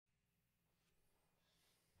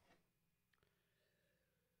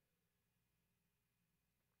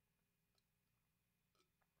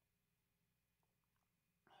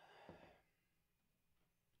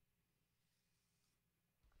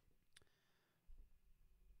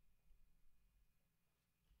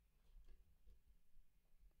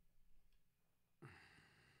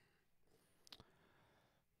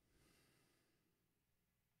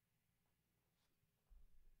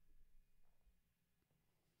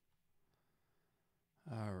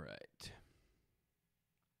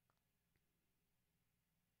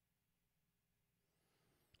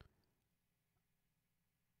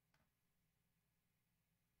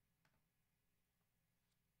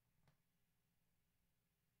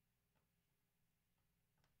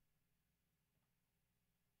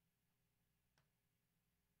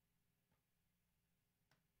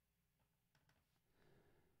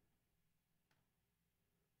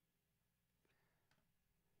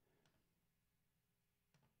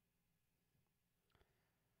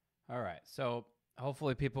All right. So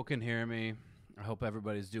hopefully people can hear me. I hope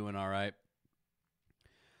everybody's doing all right.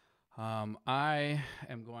 I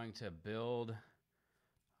am going to build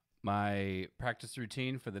my practice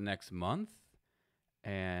routine for the next month,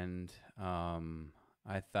 and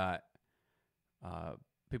I thought uh,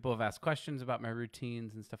 people have asked questions about my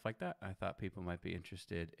routines and stuff like that. I thought people might be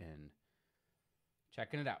interested in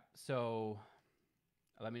checking it out. So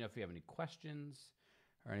let me know if you have any questions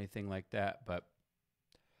or anything like that. But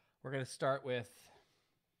we're going to start with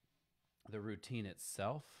the routine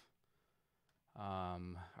itself.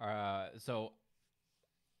 So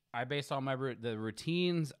I base all the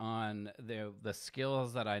routines on the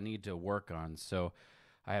skills that I need to work on. So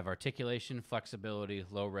I have articulation, flexibility,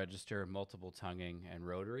 low register, multiple tonguing, and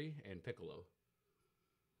rotary and piccolo.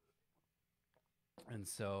 And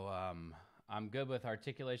so I'm good with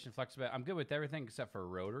articulation, flexibility. I'm good with everything except for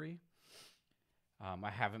rotary.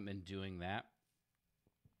 I haven't been doing that,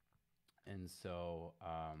 and so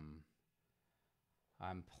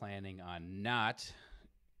I'm planning on not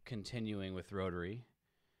continuing with rotary,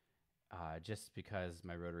 just because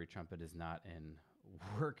my rotary trumpet is not in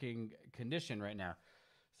working condition right now.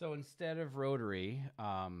 So instead of rotary,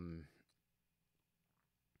 I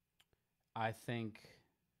think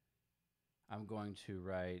I'm going to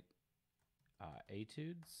write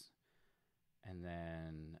etudes, and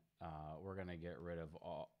then we're going to get rid of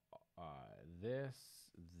all this,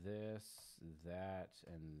 that,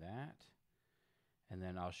 and that. And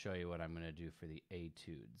then I'll show you what I'm going to do for the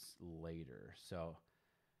etudes later. So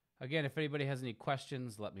again, if anybody has any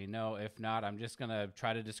questions, let me know. If not, I'm just going to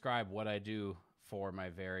try to describe what I do for my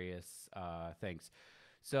various things.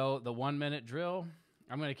 So the 1 minute drill,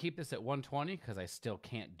 I'm going to keep this at 120 because I still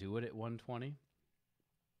can't do it at 120.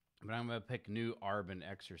 But I'm going to pick new Arbin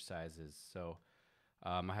exercises. So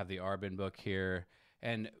I have the Arbin book here.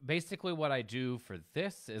 And basically what I do for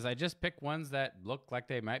this is I just pick ones that look like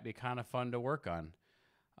they might be kind of fun to work on.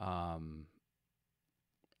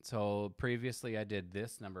 So previously I did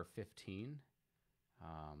this, number 15.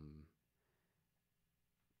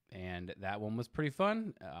 And that one was pretty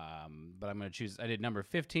fun. But I'm going to choose, I did number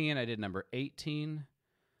 15. I did number 18.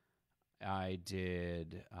 I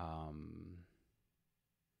did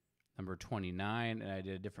number 29, and I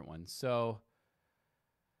did a different one. So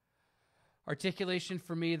articulation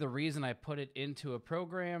for me, the reason I put it into a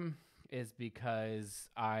program is because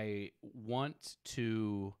I want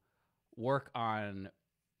to work on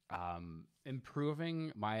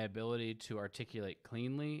improving my ability to articulate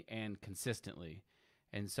cleanly and consistently.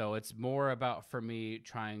 And so it's more about, for me,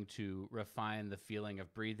 trying to refine the feeling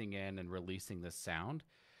of breathing in and releasing the sound.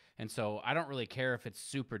 And so I don't really care if it's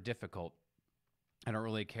super difficult. I don't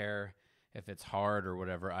really care if it's hard or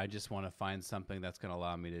whatever. I just want to find something that's going to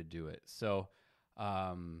allow me to do it. So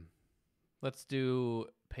let's do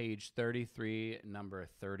page 33, number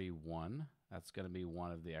 31. That's going to be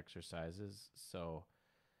one of the exercises. So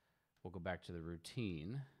we'll go back to the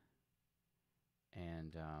routine.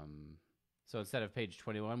 And so instead of page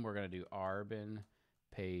 21, we're going to do Arbin,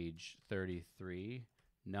 page 33,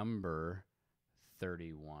 number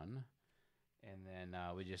 31. And then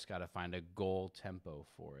we just got to find a goal tempo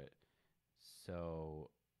for it.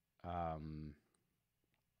 So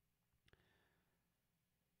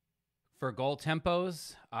for goal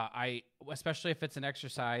tempos, I especially if it's an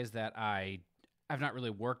exercise that I've not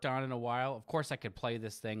really worked on in a while. Of course, I could play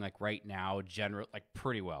this thing like right now, like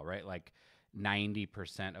pretty well, right? Like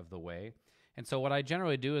 90% of the way. And so what I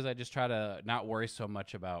generally do is I just try to not worry so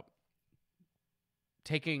much about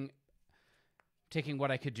taking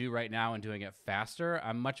what I could do right now and doing it faster.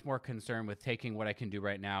 I'm much more concerned with taking what I can do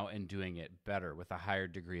right now and doing it better with a higher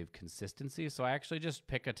degree of consistency. So I actually just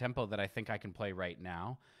pick a tempo that I think I can play right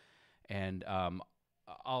now. And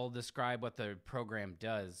I'll describe what the program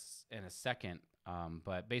does in a second.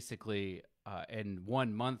 But basically, in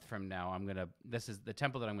 1 month from now, this is the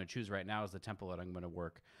tempo that I'm going to choose right now is the tempo that I'm going to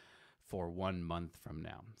work for 1 month from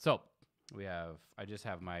now. So I just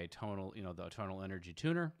have my tonal, the tonal energy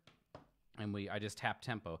tuner. And I just tap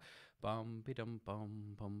tempo. Bum bidum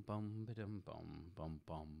bum bum bum bidum bum bum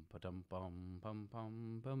bum bidum bum bum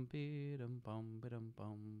bum bum bidum bum bidum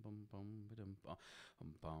bum bum bum bidum bum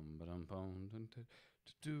bum bidum bum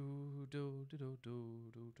do do do do do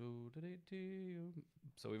do do do.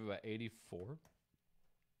 So we have about 84.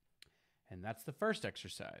 And that's the first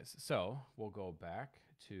exercise. So we'll go back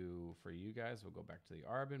for you guys, we'll go back to the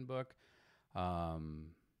Arbin book.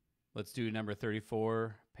 Let's do number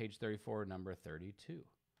 34, page 34, number 32.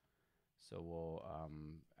 So we'll,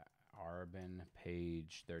 Arbin,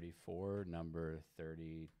 page 34, number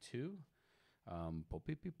 32.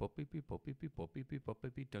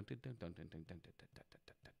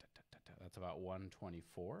 That's about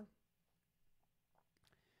 124.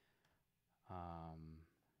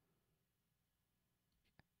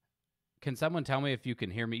 Can someone tell me if you can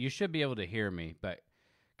hear me? You should be able to hear me, but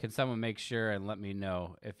can someone make sure and let me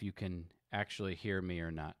know if you can actually hear me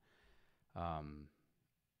or not?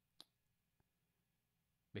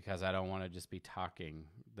 Because I don't want to just be talking.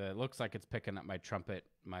 It looks like it's picking up my trumpet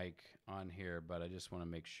mic on here, but I just want to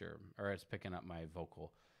make sure. Or it's picking up my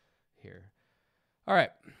vocal here. All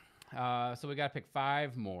right. So we got to pick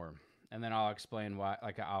 5 more. And then I'll explain why.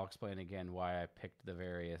 I'll explain again why I picked the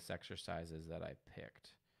various exercises that I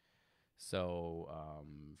picked. So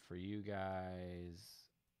for you guys,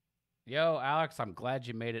 yo, Alex, I'm glad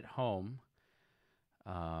you made it home.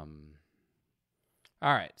 All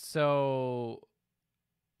right, so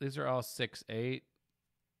these are all 6/8.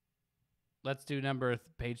 Let's do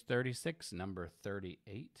page 36, number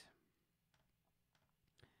 38.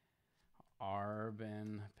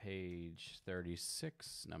 Arbin, page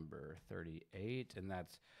 36, number 38, and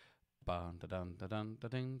that's we're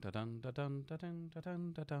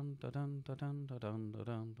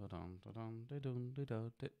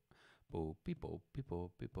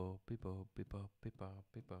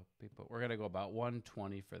gonna go about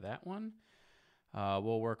 120 for that one.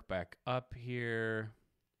 We'll work back up here.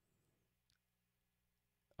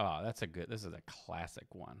 Oh, this is a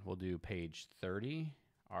classic one. We'll do page 30.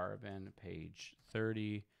 Arvin, page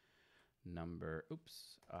 30, number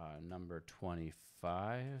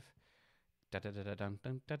 25.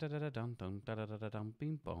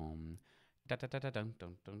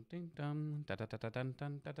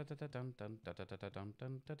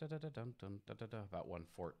 About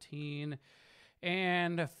 114.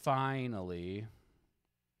 And finally,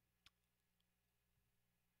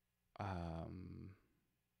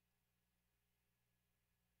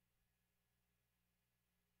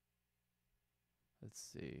 let's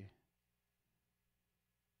see.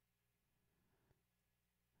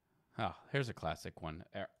 Oh, here's a classic one.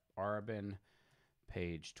 Arabin,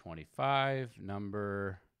 page 25,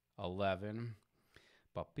 number 11.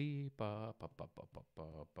 All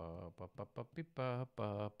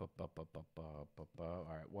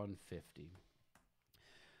right, 150.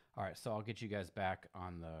 All right, so I'll get you guys back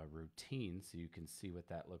on the routine so you can see what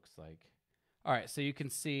that looks like. All right, so you can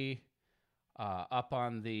see up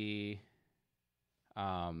on the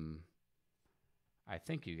I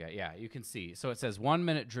think you got, you can see. So it says 1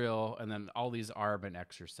 minute drill and then all these Arbin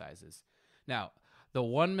exercises. Now, the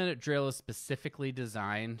 1 minute drill is specifically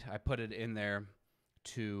designed. I put it in there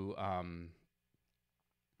to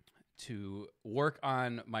work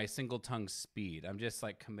on my single tongue speed. I'm just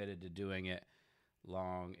like committed to doing it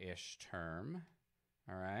long-ish term.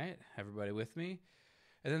 All right, everybody with me?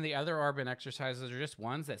 And then the other Arbin exercises are just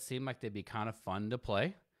ones that seem like they'd be kind of fun to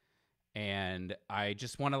play. And I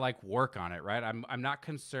just want to like work on it, right? I'm not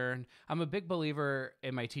concerned. I'm a big believer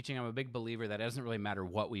in my teaching. I'm a big believer that it doesn't really matter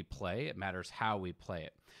what we play. It matters how we play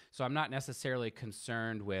it. So I'm not necessarily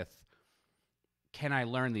concerned with, can I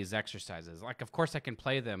learn these exercises? Like, of course I can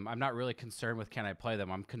play them. I'm not really concerned with, can I play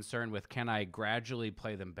them? I'm concerned with, can I gradually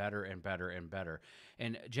play them better and better and better?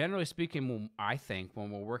 And generally speaking, I think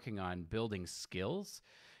when we're working on building skills,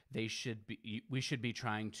 we should be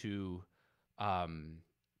trying to,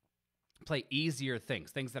 play easier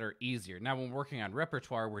things that are easier. Now, when we're working on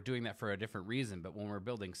repertoire, we're doing that for a different reason. But when we're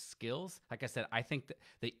building skills, like I said, I think that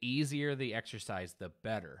the easier the exercise, the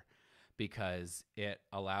better, because it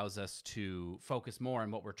allows us to focus more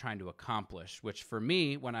on what we're trying to accomplish, which for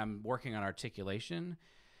me, when I'm working on articulation,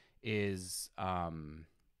 is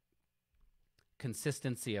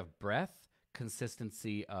consistency of breath,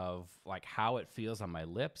 consistency of like how it feels on my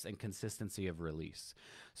lips, and consistency of release.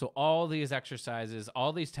 So all these exercises,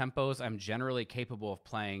 all these tempos, I'm generally capable of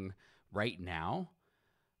playing right now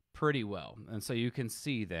pretty well. And so you can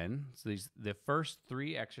see then, so the first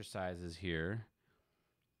 3 exercises here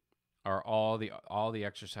are all the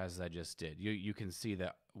exercises I just did. You can see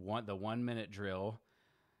that the 1 minute drill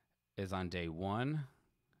is on day 1,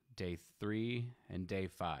 day 3, and day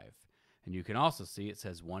 5. And you can also see it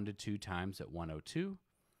says 1 to 2 times at 102,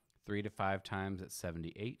 3 to 5 times at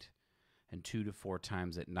 78, and 2 to 4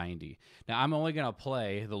 times at 90. Now, I'm only going to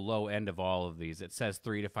play the low end of all of these. It says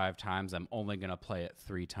 3 to 5 times. I'm only going to play it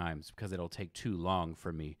 3 times because it'll take too long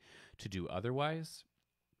for me to do otherwise.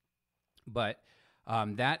 But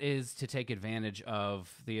that is to take advantage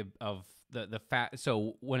of the fat.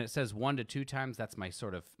 So when it says 1 to 2 times, that's my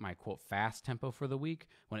quote fast tempo for the week.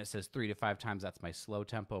 When it says 3 to 5 times, that's my slow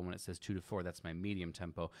tempo. When it says 2 to 4, that's my medium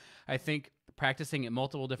tempo. I think practicing at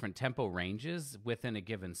multiple different tempo ranges within a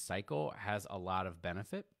given cycle has a lot of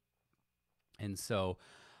benefit. And so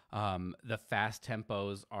The fast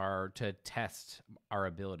tempos are to test our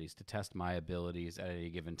abilities, to test my abilities at any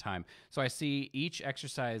given time. So I see each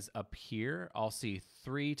exercise up here, I'll see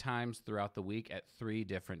 3 times throughout the week at 3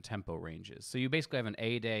 different tempo ranges. So you basically have an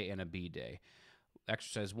A day and a B day.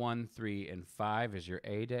 Exercise 1, 3, and 5 is your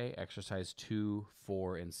A day. Exercise 2,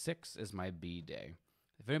 4, and 6 is my B day.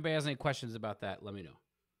 If anybody has any questions about that, let me know.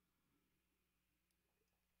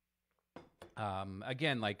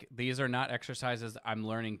 Again, like these are not exercises I'm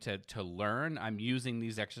learning to learn. I'm using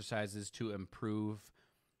these exercises to improve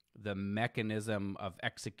the mechanism of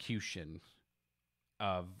execution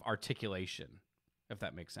of articulation, if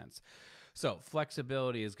that makes sense. So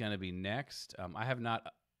flexibility is going to be next. I have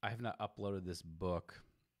not uploaded this book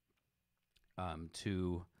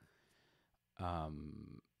to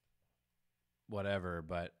whatever,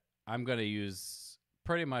 but I'm going to use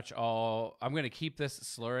pretty much all. I'm going to keep this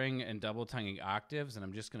slurring and double tonguing octaves, and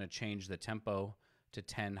I'm just going to change the tempo to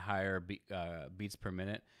 10 higher beats per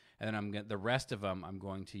minute. And then the rest of them I'm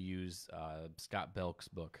going to use Scott Belk's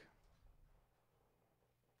book.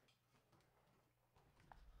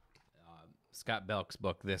 Scott Belk's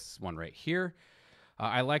book, this one right here.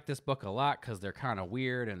 I like this book a lot because they're kind of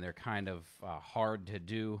weird and they're kind of hard to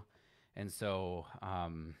do. And so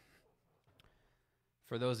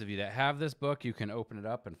for those of you that have this book, you can open it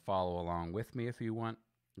up and follow along with me if you want,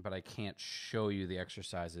 but I can't show you the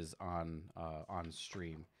exercises on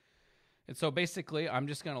stream. And so basically, I'm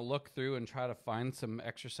just going to look through and try to find some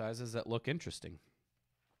exercises that look interesting.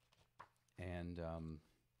 And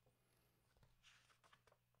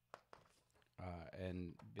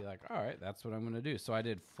be like, all right, that's what I'm going to do. So I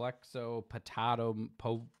did flexo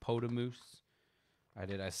potamus.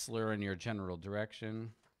 I slur in your general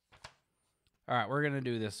direction. All right, we're going to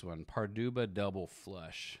do this one, Parduba double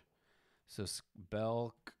flush. So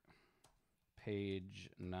Belk, page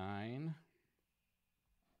 9.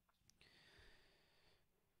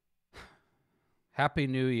 Happy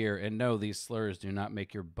New Year, and no, these slurs do not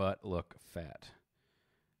make your butt look fat.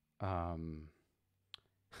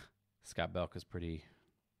 Scott Belk is pretty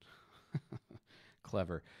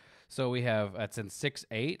clever. So we have, it's in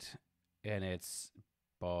 6/8, and it's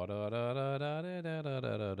so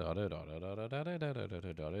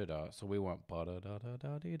we want 1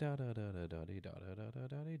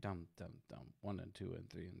 and 2 and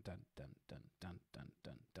 3 and dun dun dun dun dun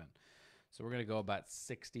dun dun. So we're gonna go about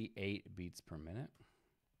 68 beats per minute.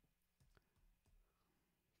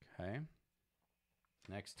 Okay.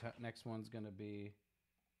 Next one's gonna be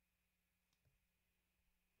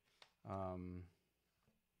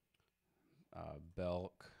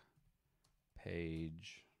Belk,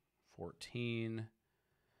 page 14.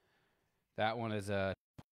 That one is a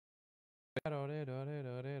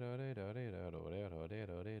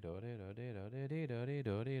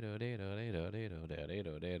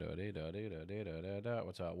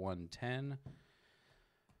what's that, 110.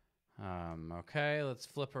 Okay, let's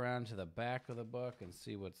flip around to the back of the book and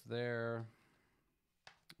see what's there.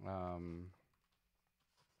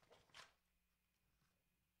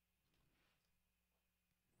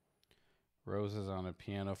 Roses on a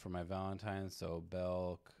Piano for My Valentine. So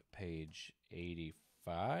Belk, page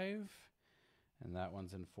 85. And that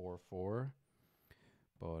one's in 4/4.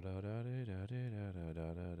 1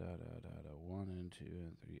 and 2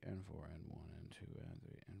 and 3 and 4 and 1 and 2 and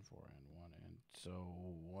 3 and 4 and 1 and so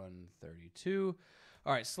 132.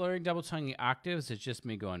 All right, slurring double tonguing octaves. It's just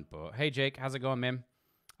me going, hey Jake, how's it going, man?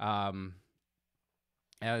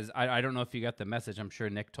 As I don't know if you got the message. I'm sure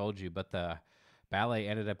Nick told you, but the ballet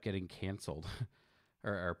ended up getting canceled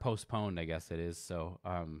or postponed, I guess it is. So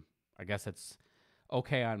I guess it's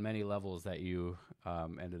okay on many levels that you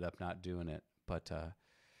ended up not doing it. But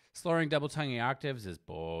slurring double tonguing octaves is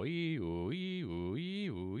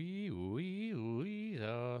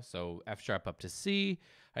so F sharp up to C.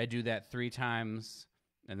 I do that 3 times,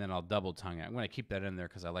 and then I'll double tongue it. I'm going to keep that in there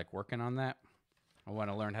because I like working on that. I want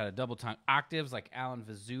to learn how to double tongue octaves like Alan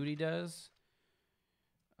Vizzuti does.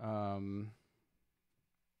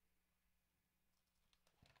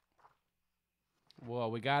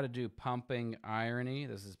 Well, we got to do Pumping Irony.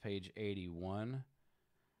 This is page 81.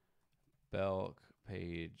 Belk,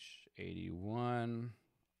 page 81.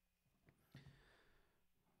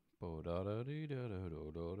 So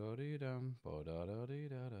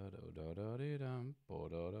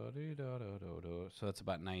that's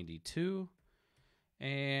about 92.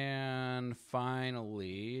 And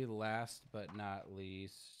finally, last but not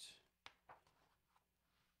least,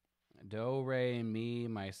 Do, Re, Mi,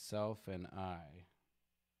 Myself, and I.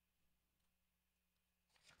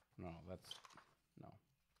 No,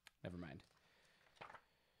 never mind.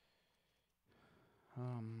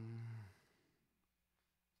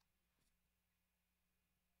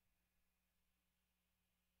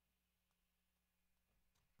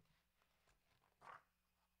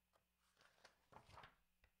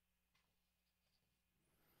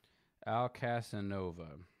 Al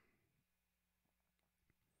Casanova.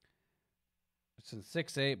 It's in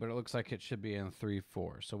 6/8, but it looks like it should be in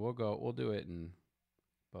 3/4. So we'll do it in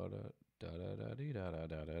 1 and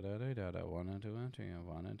 2 and 3 and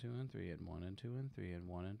 1 and 2 and 3 and 1 and 2 and 3 and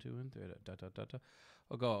 1 and 2 and 3.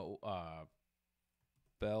 We'll go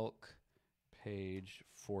Belk page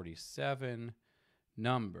 47,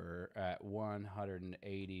 number at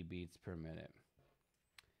 180 beats per minute.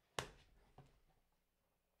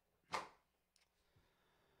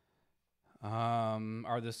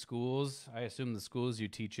 Are the schools, I assume the schools you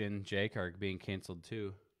teach in, Jake, are being canceled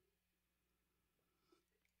too?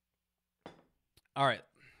 All right.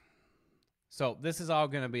 So this is all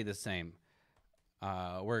going to be the same.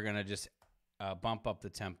 We're going to just bump up the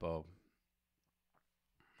tempo.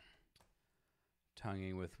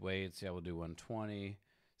 Tonguing with weights. Yeah, we'll do 120.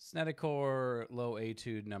 Snedeker, low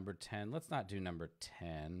etude, number 10. Let's not do number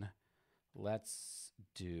 10. Let's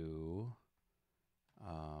do...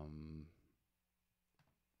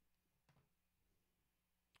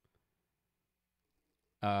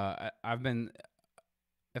 I've been...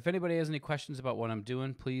 If anybody has any questions about what I'm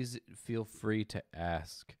doing, please feel free to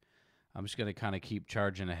ask. I'm just going to kind of keep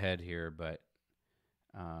charging ahead here, but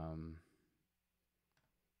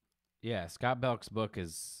yeah, Scott Belk's book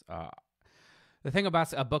is the thing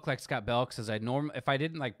about a book like Scott Belk's is if I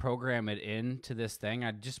didn't like program it into this thing,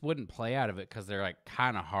 I just wouldn't play out of it because they're like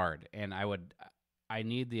kind of hard, and I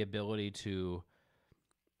need the ability to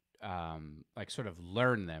like sort of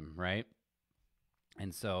learn them, right?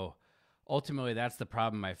 And so ultimately, that's the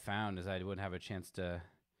problem I found is I wouldn't have a chance to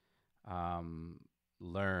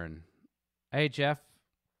learn. Hey, Jeff,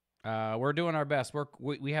 we're doing our best.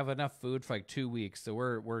 We have enough food for like 2 weeks, so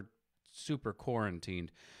we're super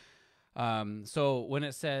quarantined. So when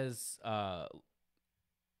it says oh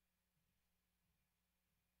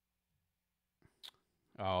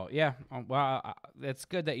yeah, well, it's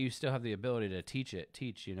good that you still have the ability to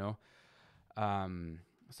teach, you know.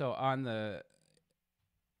 So on the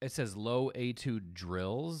it says low etude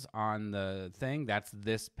drills on the thing. That's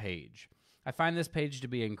this page. I find this page to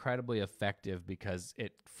be incredibly effective because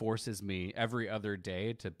it forces me every other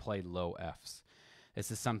day to play low Fs. This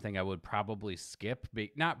is something I would probably skip,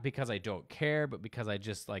 not because I don't care, but because I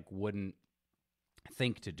just like wouldn't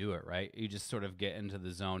think to do it, right? You just sort of get into the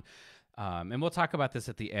zone. And we'll talk about this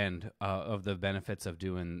at the end of the benefits of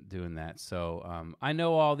doing that. So I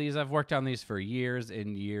know all these. I've worked on these for years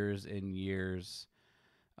and years and years.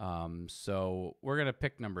 So we're going to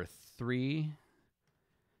pick number 3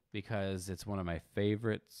 because it's one of my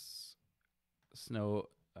favorites.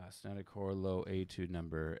 Snedeker low etude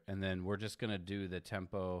number. And then we're just going to do the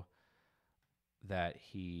tempo that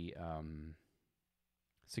he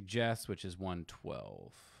suggests, which is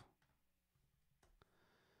 112.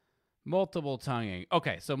 Multiple tonguing.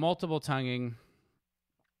 Okay, so multiple tonguing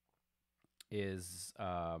is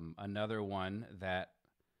another one that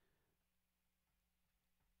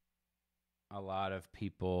a lot of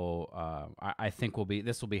people, I think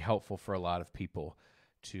this will be helpful for a lot of people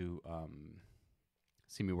to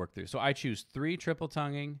see me work through. So I choose 3 triple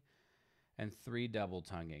tonguing and 3 double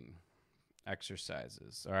tonguing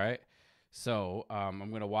exercises. All right. So I'm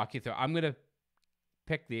going to walk you through. I'm going to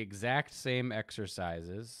pick the exact same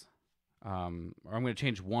exercises, or I'm going to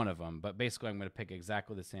change one of them, but basically I'm going to pick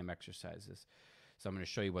exactly the same exercises. So I'm going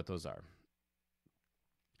to show you what those are.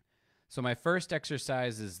 So my first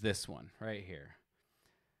exercise is this one right here.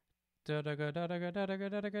 And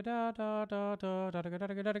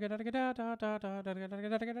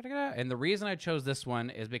the reason I chose this one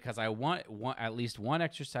is because I want at least one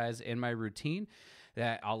exercise in my routine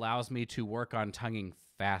that allows me to work on tonguing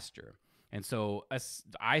faster. And so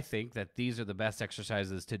I think that these are the best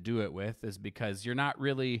exercises to do it with, is because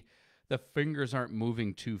the fingers aren't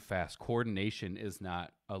moving too fast. Coordination is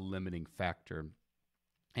not a limiting factor.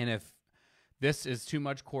 And if this is too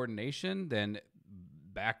much coordination, then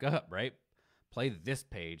back up, right? Play this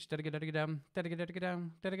page.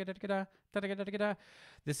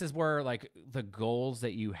 This is where like the goals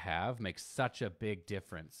that you have make such a big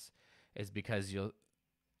difference, is because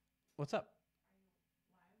what's up?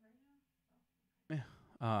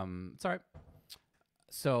 Sorry.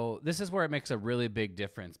 So this is where it makes a really big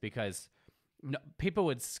difference, because people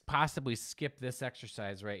would possibly skip this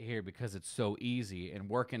exercise right here because it's so easy and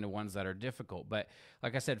work into ones that are difficult. But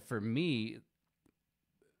like I said, for me,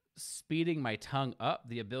 speeding my tongue up,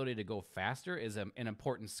 the ability to go faster, is an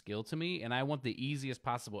important skill to me. And I want the easiest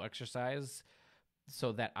possible exercise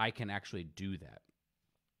so that I can actually do that.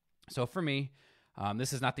 So for me,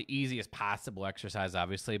 This is not the easiest possible exercise,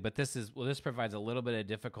 obviously, but this provides a little bit of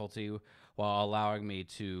difficulty while allowing me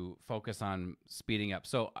to focus on speeding up.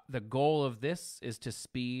 So the goal of this is to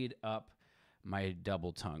speed up my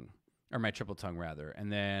double tongue, or my triple tongue rather.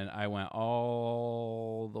 And then I went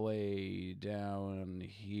all the way down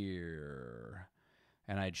here,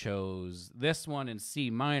 and I chose this one in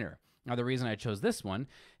C minor. Now, the reason I chose this one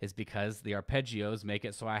is because the arpeggios make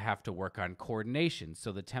it so I have to work on coordination.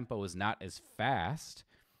 So the tempo is not as fast,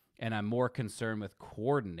 and I'm more concerned with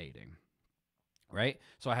coordinating, right?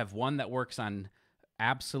 So I have one that works on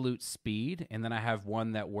absolute speed, and then I have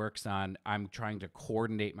one that works on I'm trying to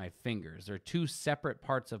coordinate my fingers. There are two separate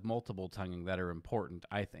parts of multiple tonguing that are important,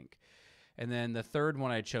 I think. And then the third one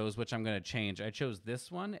I chose, which I'm going to change, I chose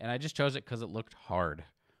this one, and I just chose it because it looked hard.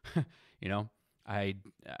 You know, I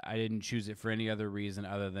didn't choose it for any other reason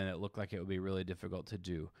other than it looked like it would be really difficult to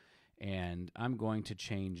do. And I'm going to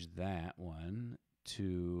change that one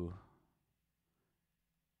to,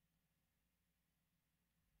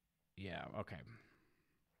 yeah, okay.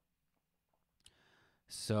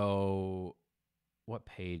 So what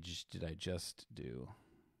page did I just do?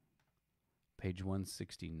 Page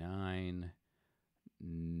 169,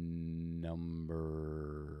 number,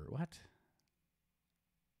 what?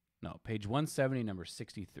 No, page 170, number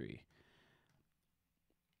 63.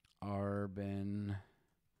 Arben,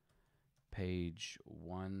 page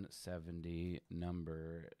 170,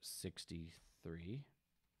 number 63.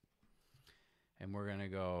 And we're going to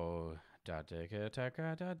go. So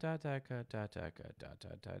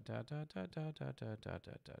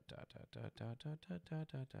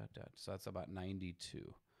that's about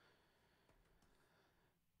 92.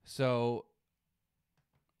 So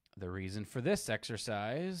the reason for this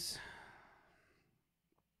exercise,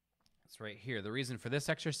 it's right here. The reason for this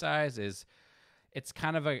exercise is it's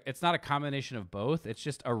not a combination of both. It's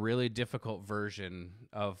just a really difficult version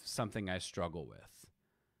of something I struggle with.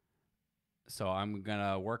 So I'm going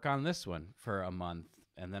to work on this one for a month,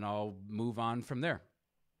 and then I'll move on from there.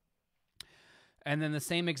 And then the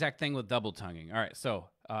same exact thing with double tonguing. All right, so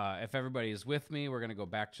if everybody is with me, we're going to go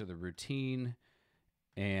back to the routine.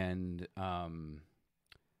 And so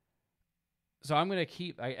I'm going to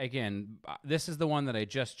keep, again, this is the one that I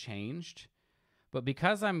just changed. But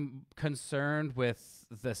because I'm concerned with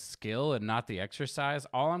the skill and not the exercise,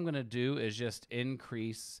 all I'm going to do is just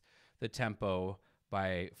increase the tempo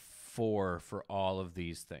by 4 for all of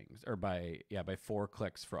these things, or by 4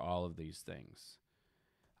 clicks for all of these things.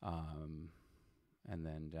 And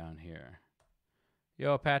then down here,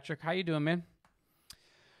 yo, Patrick, how you doing, man?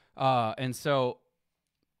 And so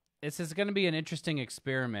this is going to be an interesting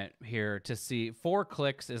experiment here to see. 4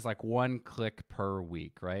 clicks is like 1 click per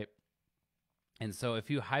week, right? And so if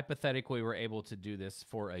you hypothetically were able to do this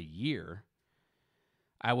for a year,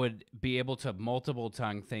 I would be able to multiple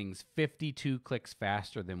tongue things 52 clicks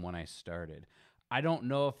faster than when I started. I don't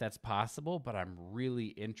know if that's possible, but I'm really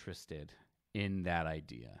interested in that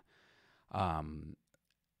idea.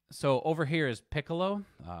 So over here is piccolo.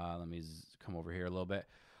 Let me come over here a little bit.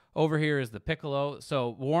 Over here is the piccolo. So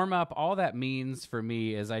warm up, all that means for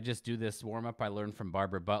me is I just do this warm up I learned from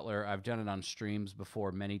Barbara Butler. I've done it on streams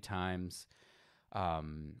before many times.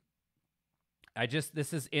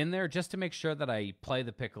 This is in there just to make sure that I play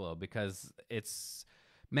the piccolo, because it's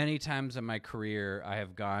many times in my career I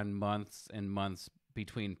have gone months and months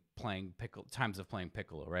between playing times of playing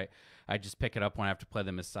piccolo, right? I just pick it up when I have to play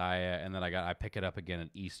the Messiah, and then I pick it up again at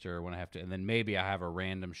Easter when I have to, and then maybe I have a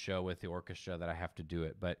random show with the orchestra that I have to do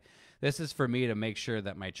it. But this is for me to make sure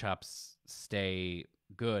that my chops stay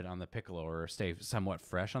good on the piccolo, or stay somewhat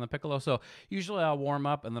fresh on the piccolo. So usually I'll warm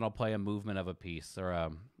up and then I'll play a movement of a piece, or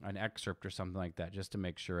an excerpt or something like that, just to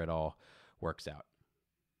make sure it all works out.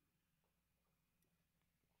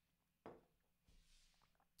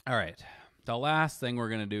 All right. The last thing we're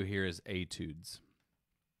going to do here is etudes.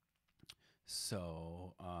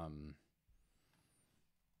 So, all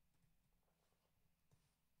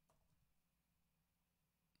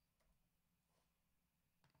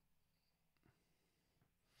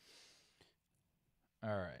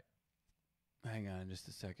right. Hang on just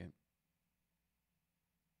a second.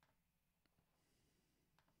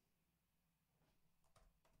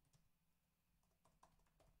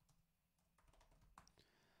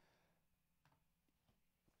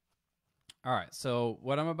 All right, so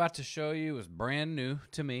what I'm about to show you is brand new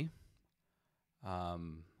to me.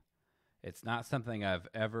 It's not something I've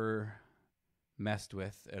ever messed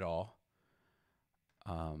with at all.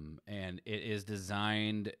 And it is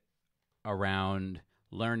designed around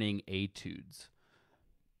learning etudes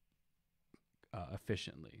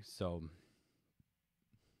efficiently. So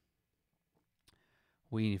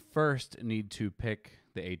we first need to pick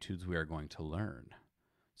the etudes we are going to learn.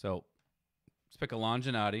 So let's pick a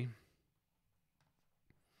Longinati.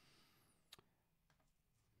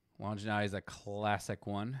 Longinati is a classic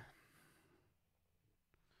one.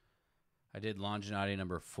 I did Longinati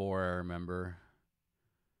number 4, I remember.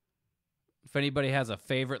 If anybody has a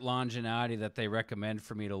favorite Longinati that they recommend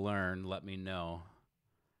for me to learn, let me know.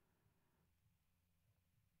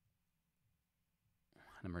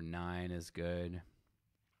 Number 9 is good.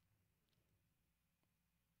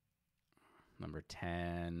 Number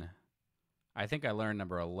 10. I think I learned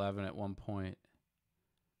number 11 at one point.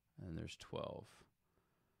 And there's 12.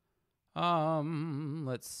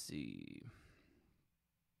 Let's see.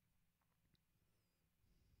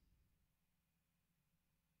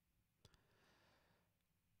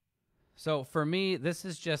 So for me, this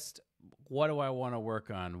is just, what do I want to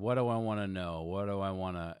work on? What do I want to know? What do I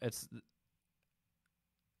want to,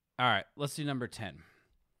 all right, let's do number 10.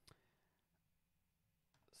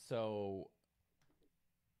 So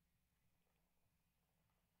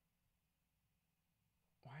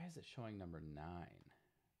why is it showing number 9?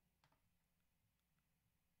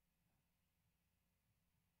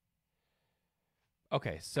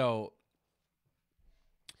 Okay, so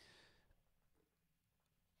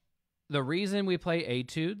the reason we play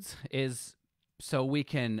etudes is so we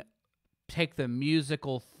can take the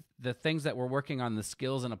musical, the things that we're working on, the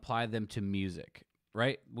skills, and apply them to music,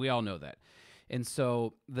 right? We all know that. And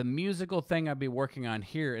so the musical thing I'd be working on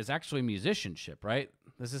here is actually musicianship, right?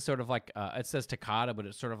 This is sort of like, it says toccata, but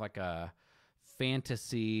it's sort of like a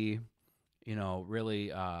fantasy, you know,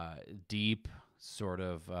 really deep, sort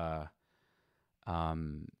of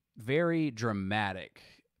very dramatic.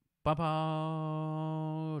 Ba-ba-dong,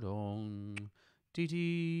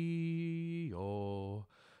 dee-dee-oh,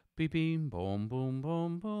 beep-beam, boom, boom,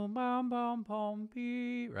 boom, boom, bam, bam, bam,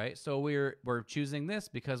 bee. Right? So we're choosing this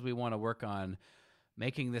because we want to work on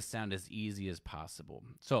making this sound as easy as possible.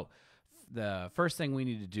 So the first thing we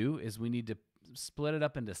need to do is we need to split it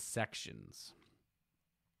up into sections.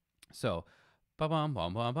 So ba-bam,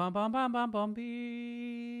 bam, bam, bam, bam, bam, bam, bam,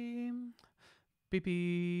 beep.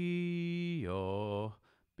 Beep-yo,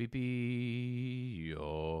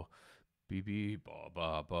 beep-yo, beep ba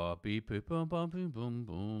ba ba beep beep bum bum boom boom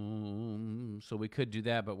boom. So we could do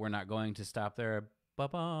that, but we're not going to stop there. Ba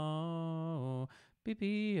ba beep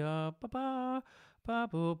ba ba ba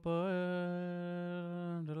ba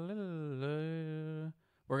ba.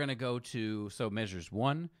 We're gonna go to measures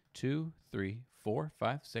 1, 2, 3, 4,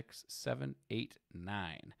 5, 6, 7, 8,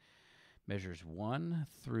 9. Measures 1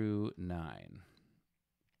 through 9.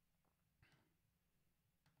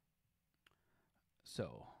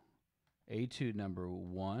 So, etude number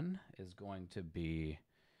 1 is going to be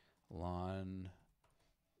Longinati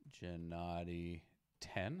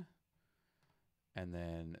 10. And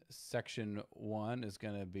then section 1 is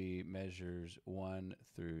going to be measures 1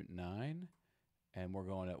 through 9. And we're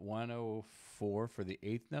going at 104 for the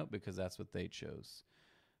 8th note because that's what they chose.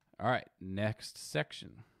 All right, next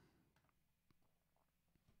section.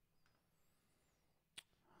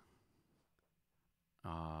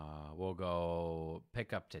 We'll go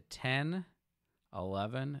pick up to 10,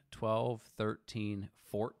 11, 12, 13,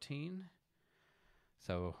 14.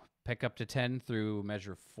 So pick up to 10 through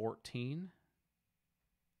measure 14.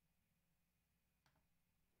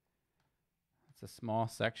 It's a small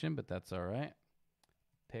section, but that's all right.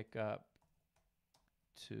 Pick up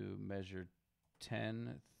to measure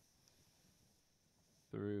 10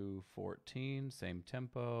 through 14, same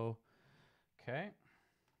tempo. Okay.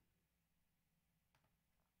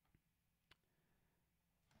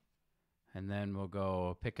 And then we'll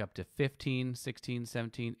go pick up to 15, 16,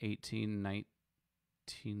 17, 18,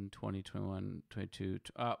 19, 20, 21, 22.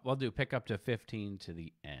 We'll do pick up to 15 to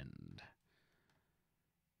the end.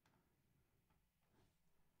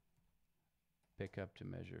 Pick up to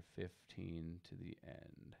measure 15 to the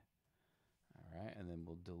end. All right, and then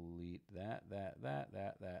we'll delete that.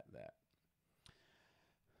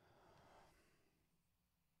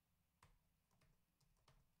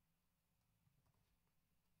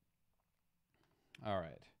 All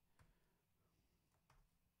right.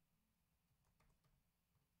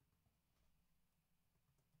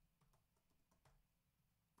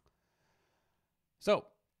 So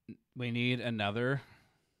we need another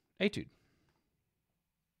etude.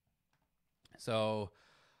 So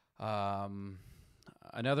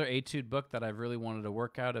another etude book that I've really wanted to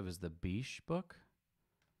work out of is the Biche book.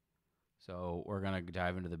 So we're going to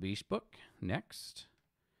dive into the Biche book next.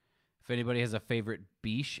 If anybody has a favorite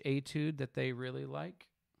Biche etude that they really like,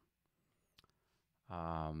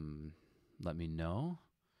 let me know.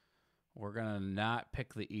 We're going to not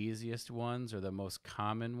pick the easiest ones or the most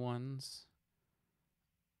common ones,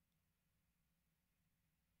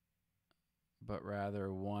 but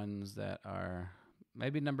rather ones that are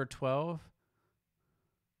maybe number 12.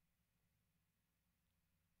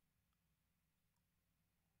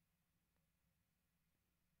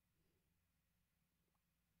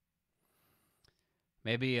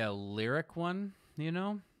 Maybe a lyric one, you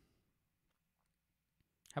know?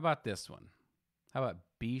 How about this one? How about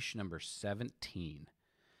Biche number 17?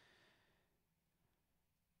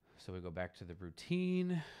 So we go back to the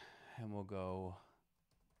routine and we'll go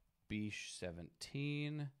Biche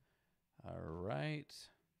 17. All right.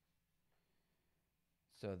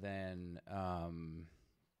 So then,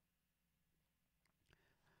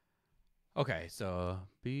 okay, so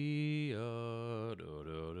be a do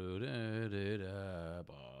do do da da da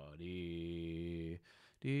body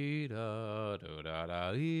dee da do da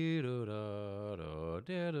da dee do da do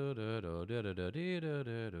da do da do da da da dee da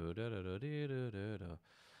da do da da da dee da da da.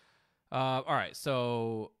 All right,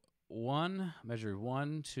 so measure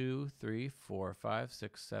 1, 2, 3, 4, 5,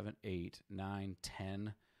 6, 7, 8, 9,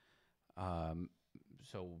 10.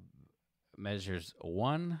 So measures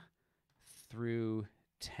 1 through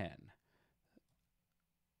 10.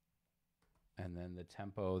 And then the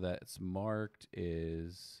tempo that's marked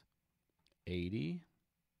is 80.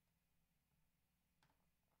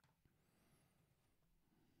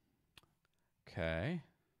 Okay.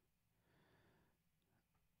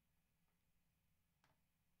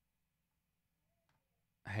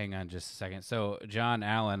 Hang on just a second. So, John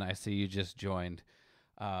Allen, I see you just joined.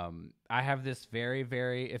 I have this very,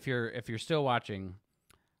 very, if you're still watching,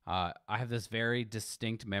 I have this very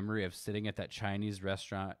distinct memory of sitting at that Chinese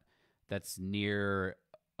restaurant that's near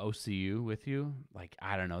OCU with you. Like,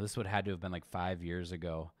 I don't know, this would have had to have been like 5 years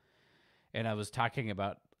ago. And I was talking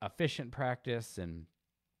about efficient practice and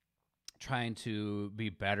trying to be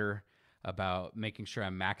better about making sure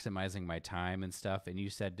I'm maximizing my time and stuff. And you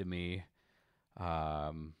said to me,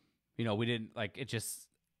 we didn't like it just,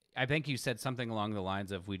 I think you said something along the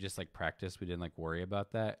lines of we just like practice. We didn't like worry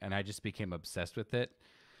about that. And I just became obsessed with it.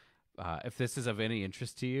 If this is of any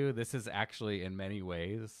interest to you, this is actually in many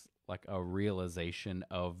ways like a realization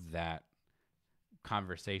of that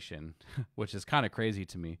conversation, which is kind of crazy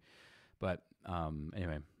to me. But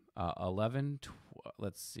anyway,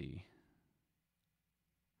 let's see.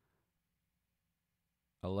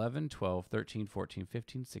 11, 12, 13, 14,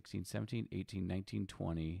 15, 16, 17, 18, 19,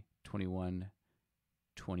 20, 21,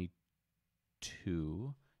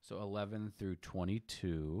 22. So 11 through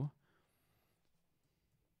 22.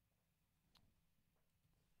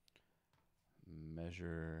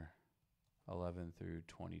 Measure 11 through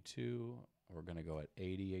 22. We're going to go at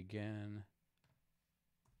 80 again.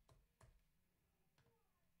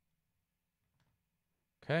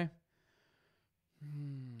 Okay.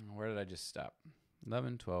 Where did I just stop?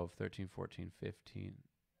 11, 12, 13, 14, 15.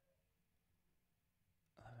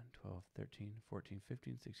 11, 12, 13, 14,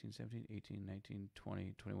 15, 16, 17, 18, 19,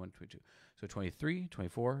 20, 21, 22. So 23,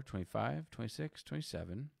 24, 25, 26,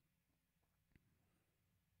 27.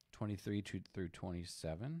 23 through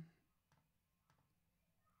 27.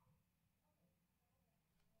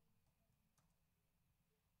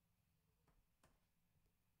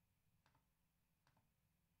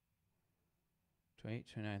 $28,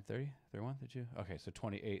 $29, $30, $31, $32. Okay, so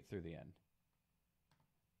 28 through the end.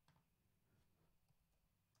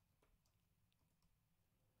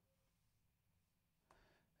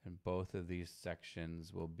 And both of these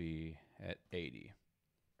sections will be at 80.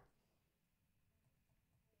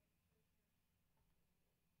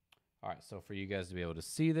 All right, so for you guys to be able to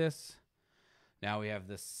see this, now we have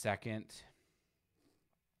the second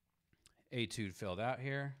etude filled out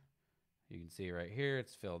here. You can see right here,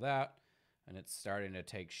 it's filled out. And it's starting to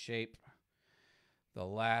take shape. The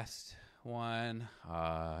last one,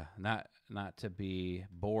 not to be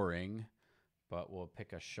boring, but we'll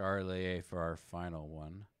pick a Charlier for our final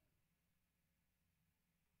one.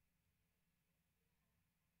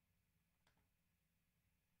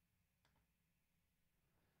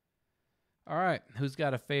 All right, who's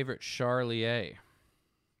got a favorite Charlier?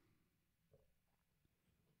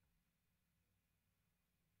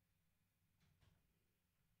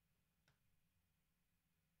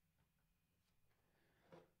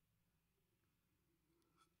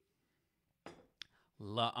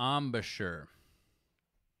 L'Embouchure.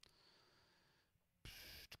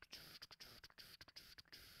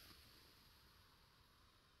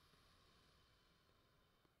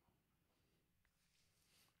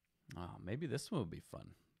 Oh, maybe this one will be fun.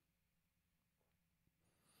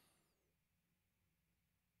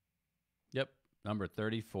 Yep, number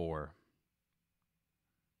 34.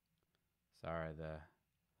 Sorry,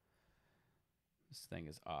 this thing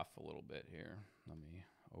is off a little bit here. Let me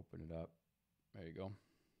open it up. There you go.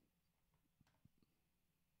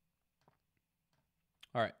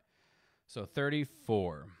 All right. So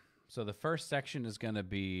 34. So the first section is going to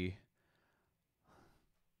be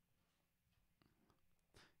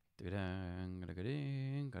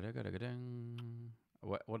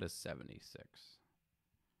what is 76?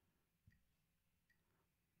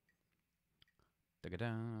 All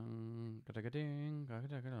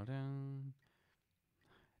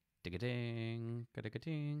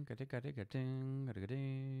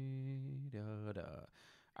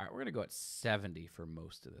right, we're going to go at 70 for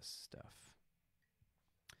most of this stuff.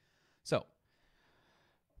 So,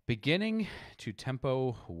 beginning to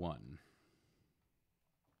tempo 1.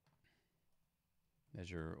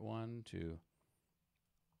 Measure 1 to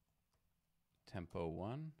tempo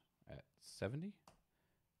 1 at 70.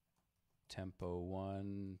 Tempo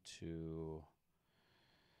 1 to,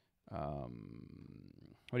 what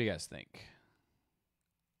do you guys think?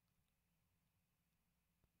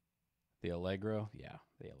 The Allegro? Yeah,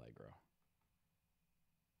 the Allegro.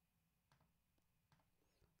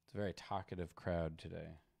 It's a very talkative crowd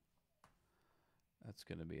today. That's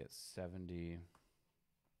going to be at 70.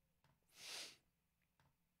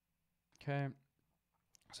 Okay.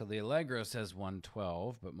 So the Allegro says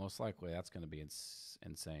 112, but most likely that's going to be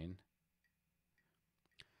insane.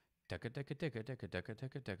 Yeah,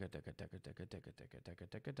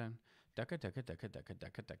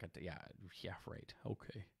 right.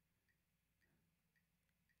 Okay.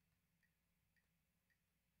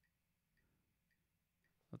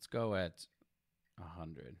 Let's go at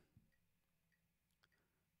 100.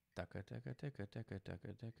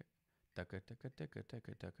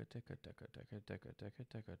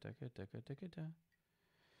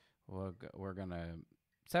 We're gonna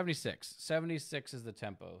 76. 76 is the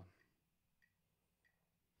tempo.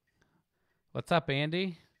 What's up,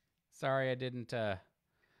 Andy? Sorry I didn't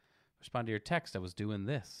respond to your text. I was doing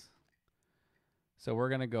this. So we're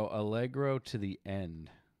gonna go Allegro to the end.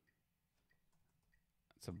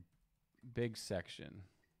 It's a big section.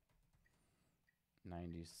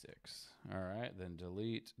 96. All right, then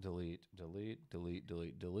delete, delete, delete, delete,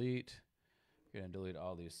 delete, delete. You're going to delete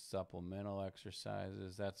all these supplemental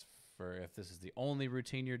exercises. That's for if this is the only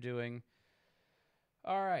routine you're doing.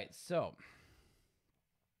 All right, so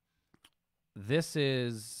this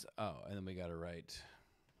is, oh, and then we got to write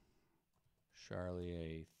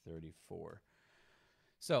Charlie A34.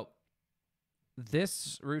 So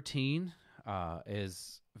this routine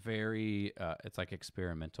is very, it's like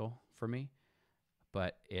experimental for me.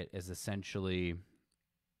 But it is essentially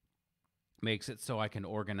makes it so I can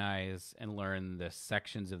organize and learn the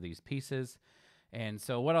sections of these pieces. And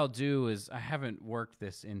so what I'll do is, I haven't worked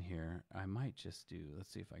this in here. I might just do, let's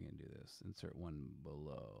see if I can do this. Insert one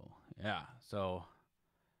below. Yeah, so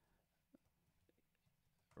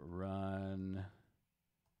run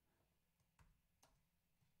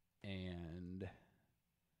and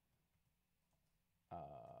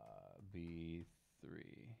B3.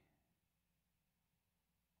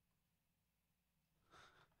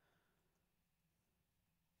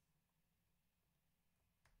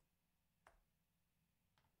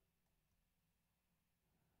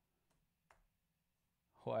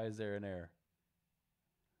 Why is there an error?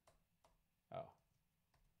 Oh.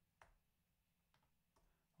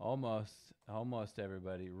 Almost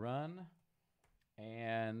everybody. Run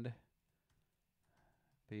and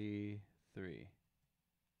B3. Do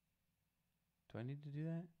I need to do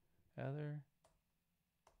that? Other?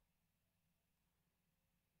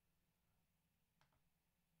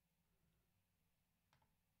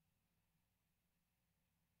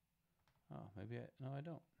 Oh, maybe no, I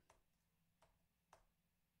don't.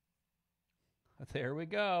 There we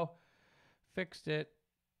go. Fixed it.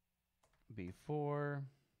 B4.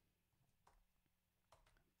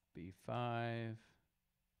 B5.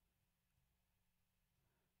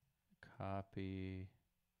 Copy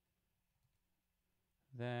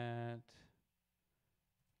that.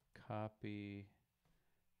 Copy.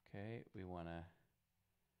 Okay, we want to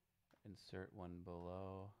insert one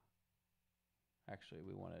below. Actually,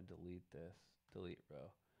 we want to delete this. Delete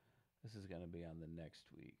row. This is going to be on the next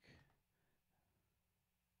week.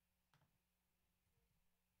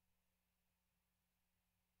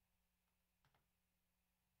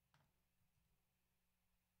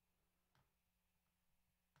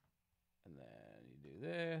 And then you do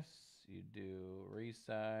this, you do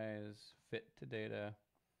resize, fit to data,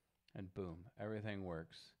 and boom, everything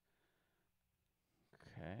works.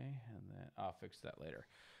 Okay, and then I'll fix that later.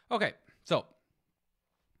 Okay, so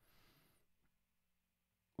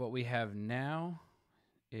what we have now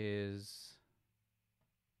is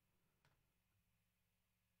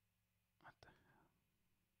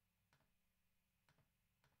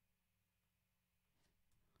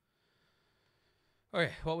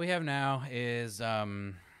Okay, what we have now is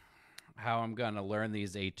how I'm going to learn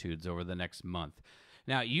these etudes over the next month.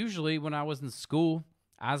 Now, usually when I was in school,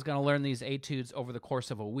 I was going to learn these etudes over the course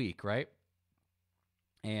of a week, right?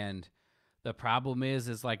 And the problem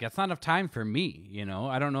is like that's not enough time for me, you know.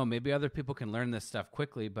 I don't know, maybe other people can learn this stuff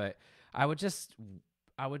quickly, but I would just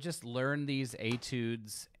learn these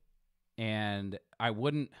etudes and I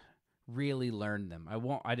wouldn't really learn them. I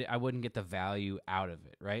wouldn't get the value out of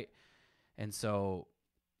it, right? And so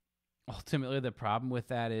ultimately the problem with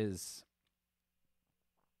that is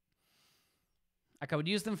like I would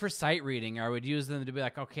use them for sight reading, or I would use them to be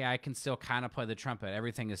like, okay, I can still kind of play the trumpet.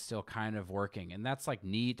 Everything is still kind of working. And that's like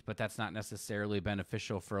neat, but that's not necessarily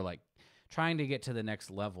beneficial for like trying to get to the next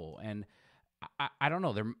level. And I don't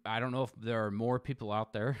know. I don't know if there are more people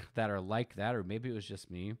out there that are like that, or maybe it was just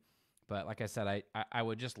me. But like I said, I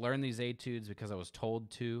would just learn these etudes because I was told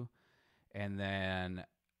to. And then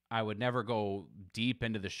I would never go deep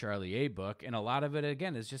into the Charlier book. And a lot of it,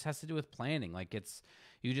 again, is just has to do with planning. Like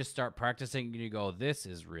you just start practicing and you go, this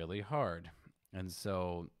is really hard. And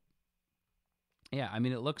so, yeah, I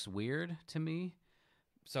mean, it looks weird to me.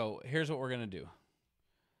 So here's what we're going to do.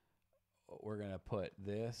 We're going to put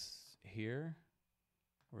this here.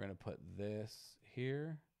 We're going to put this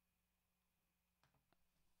here.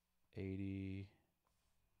 80.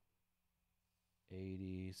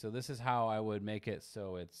 So this is how I would make it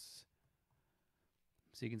so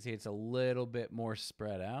you can see it's a little bit more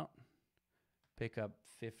spread out. Pick up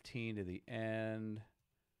 15 to the end.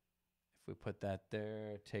 If we put that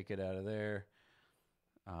there, take it out of there.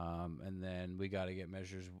 And then we got to get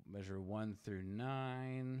measure 1 through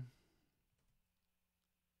 9.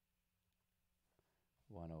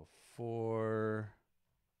 104.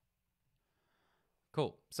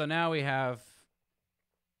 Cool. So now we have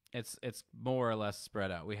it's more or less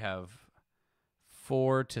spread out. We have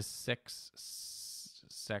 4 to 6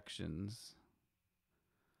 sections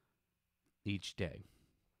each day.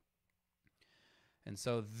 And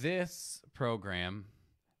so this program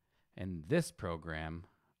and this program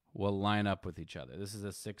will line up with each other. This is a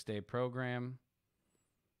 6-day program.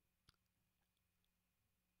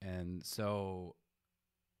 And so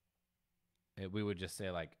we would just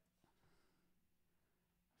say like,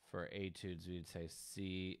 for etudes, we'd say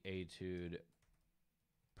C etude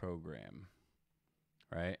program,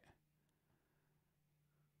 right?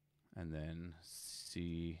 And then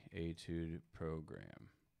C etude program.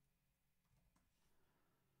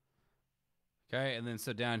 Okay, and then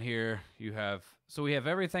so down here you have, so we have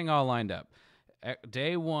everything all lined up.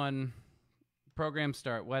 Day 1, program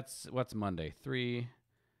start. What's Monday?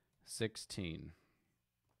 3/16.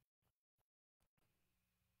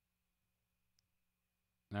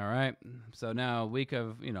 All right. So now week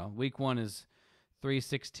 1 is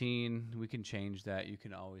 3/16. We can change that. You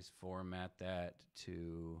can always format that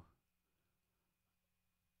to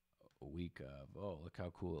a week of. Oh, look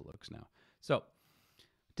how cool it looks now. So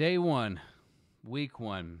day 1, week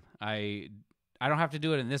 1. I don't have to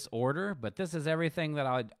do it in this order, but this is everything that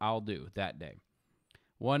I'll do that day.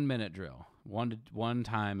 1 minute drill. One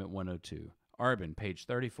time at 102. Arbin, page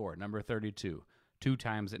 34, number 32. 2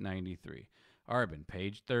 times at 93. Arbin,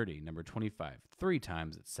 page 30, number 25, 3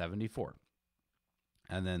 times at 74.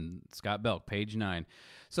 And then Scott Belk, page 9.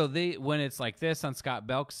 So when it's like this on Scott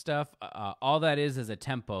Belk stuff, all that is a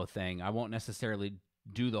tempo thing. I won't necessarily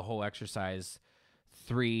do the whole exercise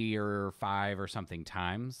 3 or 5 or something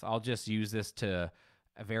times. I'll just use this to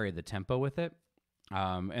vary the tempo with it.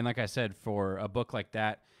 And like I said, for a book like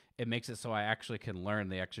that, it makes it so I actually can learn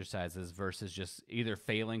the exercises versus just either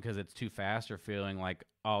failing because it's too fast or feeling like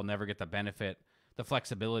I'll never get the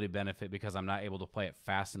flexibility benefit because I'm not able to play it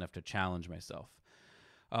fast enough to challenge myself.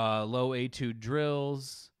 Low etude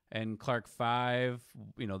drills and Clark 5,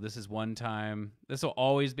 this is 1 time. This will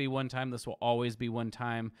always be 1 time. This will always be 1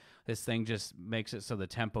 time. This thing just makes it so the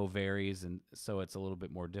tempo varies, and so it's a little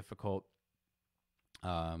bit more difficult.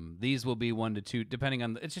 These will be 1 to 2,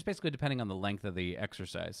 it's just basically depending on the length of the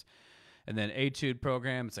exercise. And then etude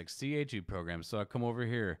program, it's like C etude program. So I come over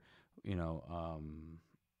here,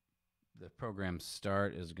 the program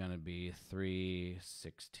start is going to be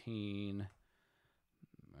 3/16.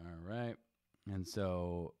 All right. And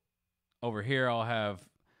so over here, I'll have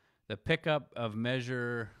the pickup of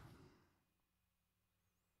measure.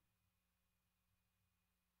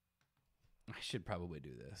 I should probably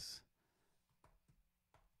do this.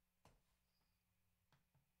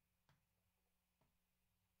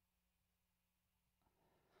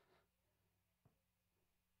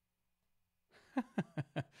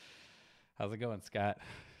 How's it going, Scott?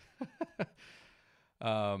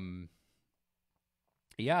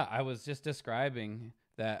 Yeah, I was just describing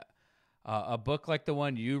that A book like the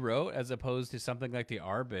one you wrote, as opposed to something like the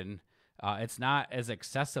Arbin, it's not as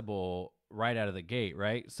accessible right out of the gate,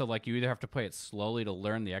 right? So like you either have to play it slowly to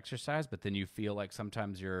learn the exercise, but then you feel like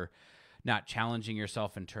sometimes you're not challenging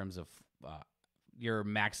yourself in terms of your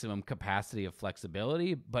maximum capacity of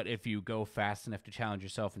flexibility. But if you go fast enough to challenge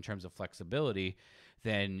yourself in terms of flexibility,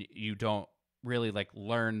 then you don't really like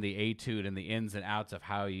learn the etude and the ins and outs of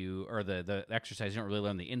how you, or the exercise. You don't really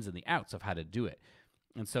learn the ins and the outs of how to do it.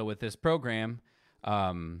 And so with this program,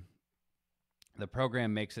 the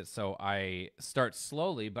program makes it so I start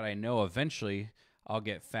slowly, but I know eventually I'll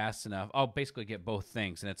get fast enough. I'll basically get both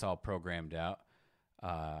things, and it's all programmed out.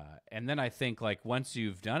 And then I think like once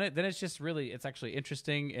you've done it, then it's just really, it's actually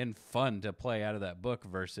interesting and fun to play out of that book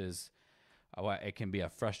versus it can be a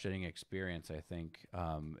frustrating experience, I think,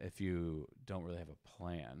 if you don't really have a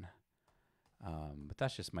plan. But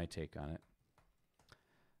that's just my take on it.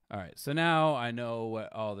 All right, so now I know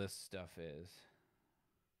what all this stuff is.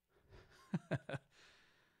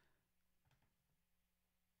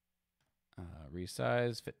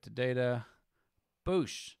 Resize, fit to data,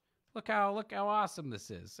 boosh. Look how awesome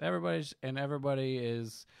this is. Everybody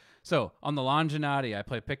is. So on the Longinati, I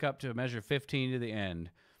play pickup to measure 15 to the end.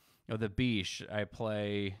 The Biche, I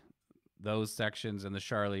play those sections, and the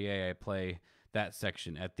Charlier, I play that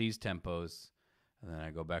section at these tempos, and then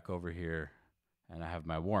I go back over here and I have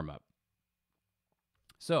my warm up.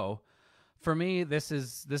 So for me, this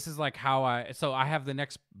is like how I have the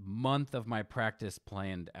next month of my practice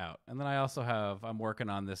planned out. And then I also I'm working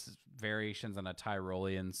on this variations on a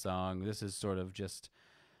Tyrolean song. This is sort of just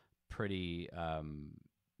pretty,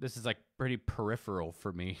 this is like pretty peripheral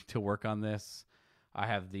for me to work on this. I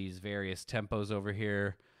have these various tempos over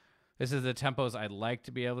here. This is the tempos I'd like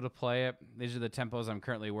to be able to play it. These are the tempos I'm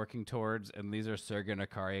currently working towards, and these are Sergei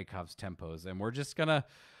Nakaryakov's tempos. And we're just going to,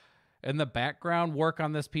 in the background, work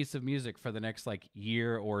on this piece of music for the next like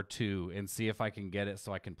year or two and see if I can get it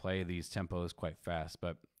so I can play these tempos quite fast.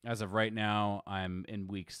 But as of right now, I'm in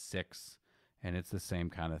week 6, and it's the same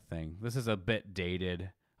kind of thing. This is a bit dated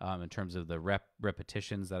in terms of the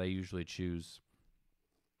repetitions that I usually choose.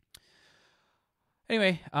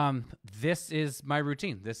 Anyway, this is my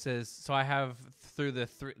routine. So I have through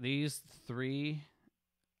these 3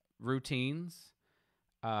 routines,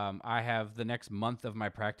 I have the next month of my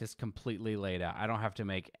practice completely laid out. I don't have to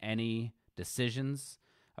make any decisions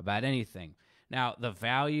about anything. Now, the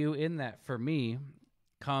value in that for me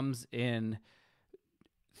comes in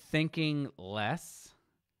thinking less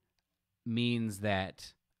means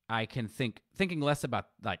that I can thinking less about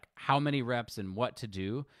like how many reps and what to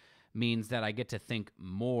do means that I get to think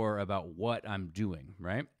more about what I'm doing,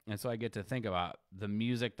 right? And so I get to think about the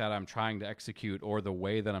music that I'm trying to execute or the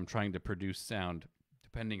way that I'm trying to produce sound,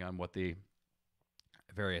 depending on what the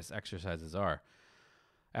various exercises are.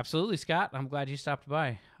 Absolutely, Scott. I'm glad you stopped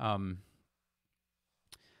by. And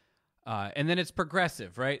then it's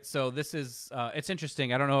progressive, right? So this is it's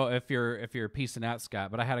interesting. I don't know if you're piecing out, Scott,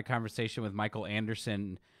 but I had a conversation with Michael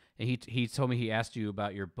Anderson, and he told me he asked you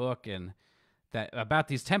about your book and that about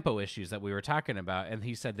these tempo issues that we were talking about, and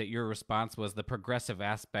he said that your response was the progressive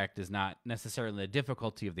aspect is not necessarily the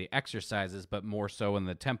difficulty of the exercises, but more so in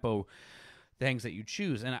the tempo things that you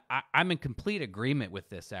choose. And I'm in complete agreement with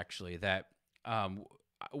this, actually, that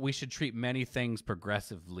we should treat many things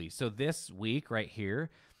progressively. So this week right here,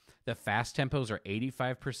 the fast tempos are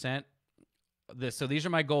 85%. So these are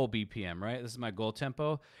my goal BPM, right? This is my goal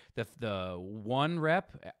tempo. The 1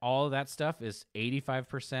 rep, all of that stuff is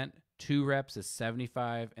 85%. 2 reps is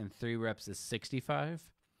 75, and 3 reps is 65.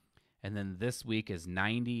 And then this week is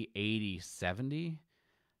 90, 80, 70,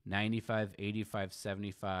 95, 85,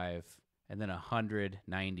 75, and then 100,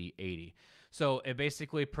 90, 80. So it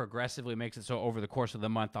basically progressively makes it so over the course of the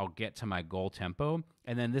month, I'll get to my goal tempo.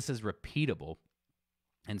 And then this is repeatable.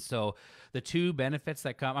 And so the 2 benefits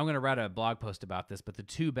that come, I'm going to write a blog post about this, but the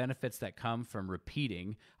 2 benefits that come from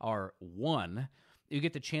repeating are, 1, you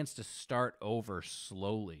get the chance to start over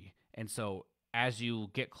slowly. And so as you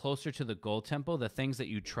get closer to the goal tempo, the things that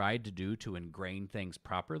you tried to do to ingrain things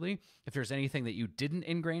properly, if there's anything that you didn't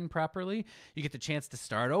ingrain properly, you get the chance to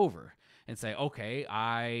start over and say, okay,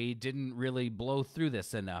 I didn't really blow through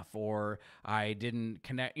this enough, or I didn't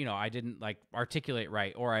connect, I didn't like articulate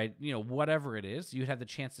right, or whatever it is, you'd have the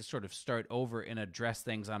chance to sort of start over and address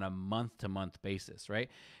things on a month-to-month basis, right?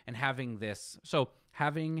 And having the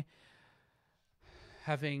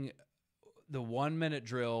 1-minute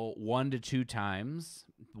drill 1 to 2 times,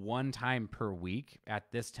 1 time per week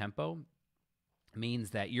at this tempo means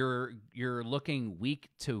that you're looking week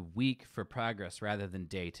to week for progress rather than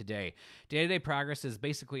day to day. Day to day progress is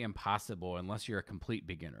basically impossible unless you're a complete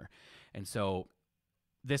beginner. And so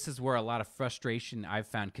this is where a lot of frustration I've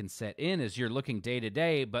found can set in is you're looking day to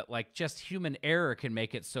day, but like just human error can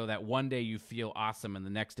make it so that one day you feel awesome and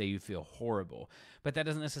the next day you feel horrible. But that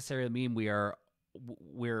doesn't necessarily mean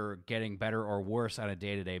we're getting better or worse on a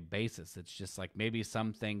day-to-day basis. It's just like maybe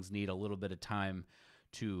some things need a little bit of time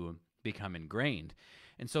to become ingrained.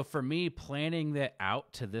 And so for me, planning that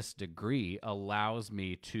out to this degree allows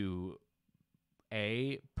me to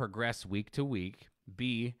A, progress week to week,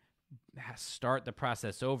 B, start the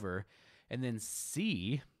process over, and then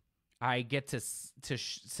C, I get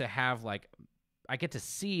to have like I get to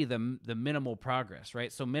see the minimal progress,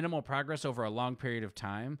 right? So minimal progress over a long period of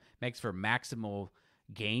time makes for maximal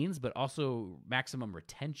gains, but also maximum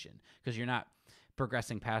retention because you're not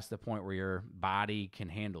progressing past the point where your body can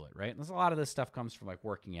handle it, right? And there's a lot of this stuff comes from like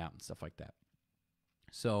working out and stuff like that.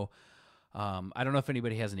 So I don't know if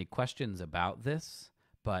anybody has any questions about this,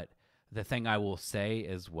 but the thing I will say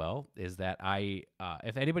as well is that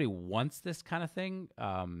if anybody wants this kind of thing,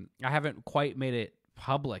 I haven't quite made it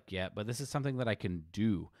public yet, but this is something that I can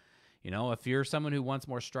do. You know, if you're someone who wants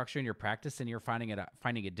more structure in your practice and you're finding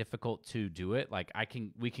it difficult to do it, like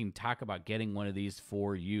we can talk about getting one of these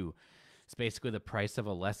for you. It's basically the price of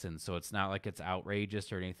a lesson, so it's not like it's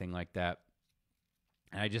outrageous or anything like that.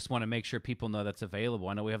 And I just want to make sure people know that's available.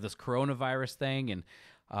 I know we have this coronavirus thing, and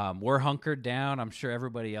we're hunkered down. I'm sure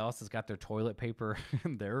everybody else has got their toilet paper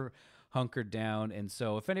and they're hunkered down. And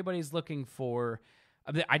so if anybody's looking for,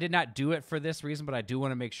 I did not do it for this reason, but I do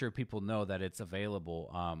want to make sure people know that it's available.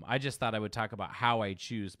 I just thought I would talk about how I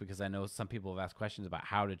choose, because I know some people have asked questions about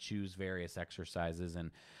how to choose various exercises.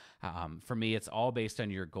 And for me, it's all based on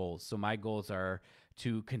your goals. So my goals are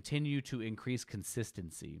to continue to increase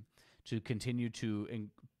consistency, to continue to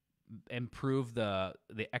improve the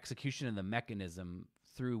execution and the mechanism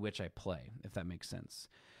through which I play, if that makes sense.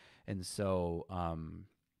 And so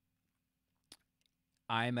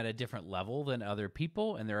I'm at a different level than other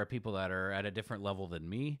people, and there are people that are at a different level than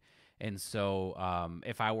me. And so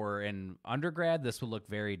if I were in undergrad, this would look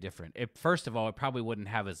very different. First of all, it probably wouldn't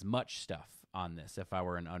have as much stuff on this if I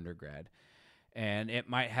were in undergrad. And it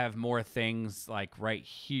might have more things like right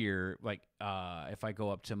here, like if I go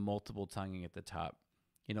up to multiple tonguing at the top,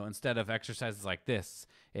 you know, instead of exercises like this,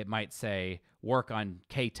 it might say work on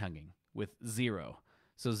K-tonguing with 0.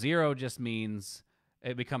 So 0 just means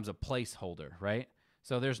it becomes a placeholder, right?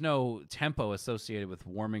 So there's no tempo associated with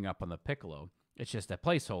warming up on the piccolo. It's just a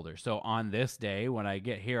placeholder. So on this day, when I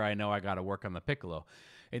get here, I know I got to work on the piccolo.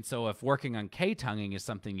 And so if working on K-tonguing is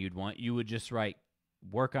something you'd want, you would just write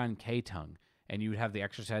work on K-tongue, and you would have the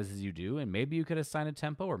exercises you do, and maybe you could assign a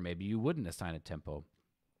tempo, or maybe you wouldn't assign a tempo.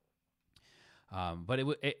 But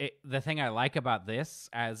the thing I like about this,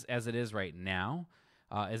 as it is right now,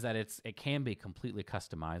 is that it can be completely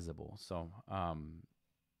customizable. So,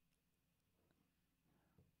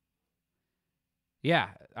 yeah,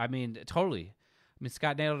 I mean, totally. I mean,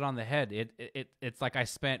 Scott nailed it on the head. It's like I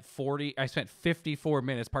spent 54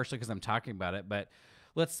 minutes, partially because I'm talking about it, but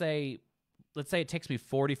let's say it takes me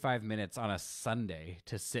 45 minutes on a Sunday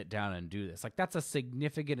to sit down and do this. Like, that's a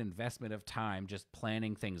significant investment of time just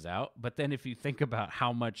planning things out. But then if you think about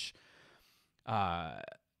how much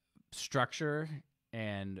structure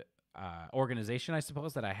and organization, I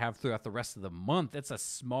suppose, that I have throughout the rest of the month, it's a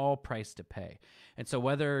small price to pay. And so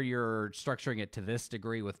whether you're structuring it to this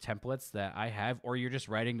degree with templates that I have, or you're just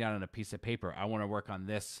writing down on a piece of paper, I want to work on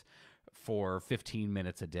this for 15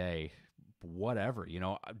 minutes a day, whatever, you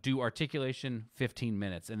know, do articulation 15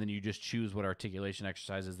 minutes, and then you just choose what articulation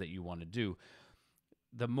exercises that you want to do.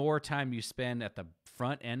 The more time you spend at the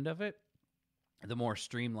front end of it, the more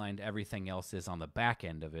streamlined everything else is on the back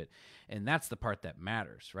end of it. And that's the part that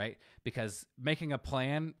matters, right? Because making a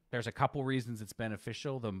plan, there's a couple reasons it's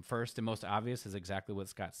beneficial. The first and most obvious is exactly what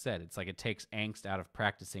Scott said. It's like it takes angst out of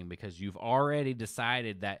practicing because you've already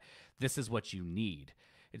decided that this is what you need.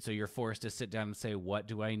 And so you're forced to sit down and say, what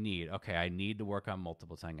do I need? Okay, I need to work on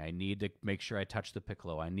multiple tongue. I need to make sure I touch the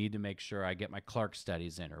piccolo. I need to make sure I get my Clark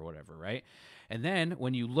studies in or whatever, right? And then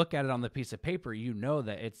when you look at it on the piece of paper, you know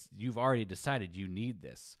that you've already decided you need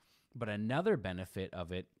this. But another benefit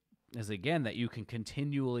of it is, again, that you can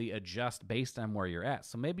continually adjust based on where you're at.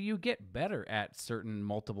 So maybe you get better at certain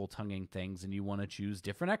multiple tonguing things and you want to choose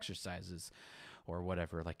different exercises or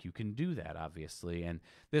whatever. Like, you can do that, obviously. And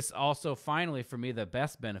this also, finally, for me, the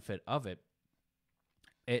best benefit of it,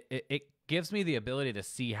 it gives me the ability to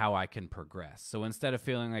see how I can progress. So instead of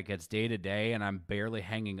feeling like it's day to day and I'm barely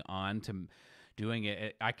hanging on to doing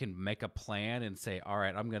it, I can make a plan and say, all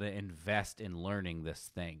right, I'm going to invest in learning this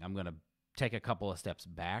thing. I'm going to take a couple of steps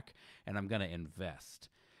back and I'm going to invest.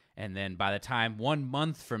 And then by the time 1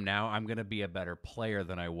 month from now, I'm going to be a better player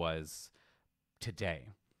than I was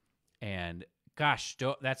today. And gosh,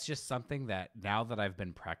 that's just something that now that I've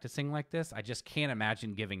been practicing like this, I just can't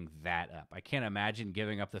imagine giving that up. I can't imagine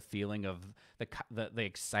giving up the feeling of the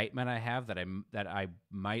excitement I have that I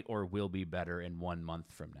might or will be better in 1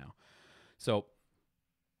 month from now. So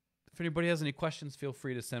if anybody has any questions, feel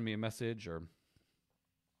free to send me a message or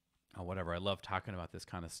whatever. I love talking about this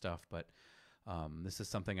kind of stuff, but this is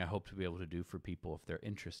something I hope to be able to do for people if they're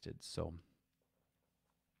interested. So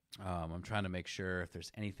I'm trying to make sure if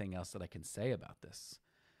there's anything else that I can say about this.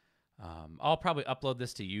 I'll probably upload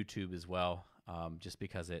this to YouTube as well, just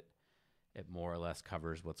because it more or less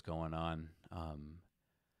covers what's going on.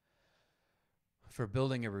 For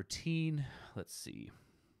building a routine, let's see.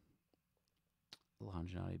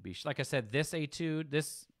 Longinati Beach. Like I said, this etude,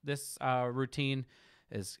 this routine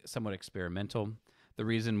is somewhat experimental. The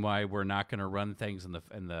reason why we're not going to run things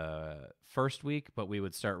in the first week, but we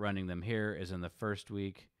would start running them here, is in the first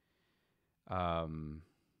week. Thanks,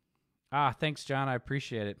 John. I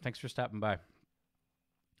appreciate it. Thanks for stopping by.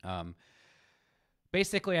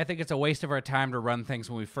 Basically, I think it's a waste of our time to run things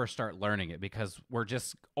when we first start learning it, because we're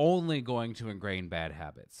just only going to ingrain bad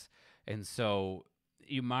habits. And so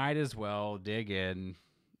you might as well dig in.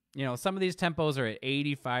 You know, some of these tempos are at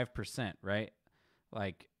 85%, right?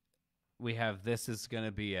 Like, we have this is going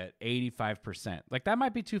to be at 85%. Like, that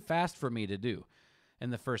might be too fast for me to do in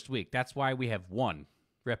the first week. That's why we have 1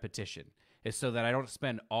 repetition, is so that I don't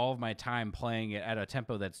spend all of my time playing it at a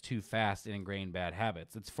tempo that's too fast and ingrain bad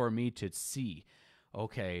habits. It's for me to see,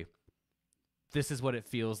 okay, this is what it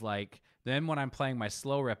feels like. Then when I'm playing my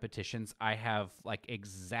slow repetitions, I have like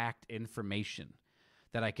exact information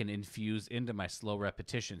that I can infuse into my slow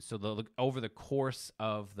repetition. So over the course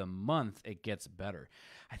of the month, it gets better.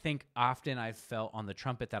 I think often I've felt on the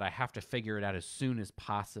trumpet that I have to figure it out as soon as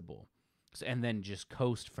possible, and then just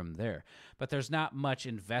coast from there. But there's not much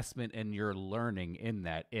investment in your learning in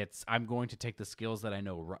that. It's, I'm going to take the skills that I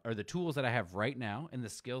know, or the tools that I have right now and the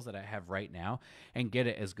skills that I have right now, and get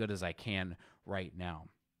it as good as I can right now.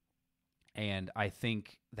 And I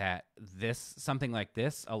think that something like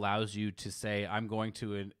this allows you to say, I'm going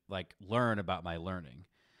to learn about my learning.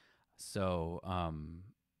 So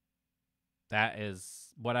that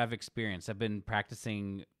is what I've experienced. I've been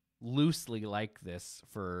practicing loosely like this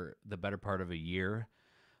for the better part of a year,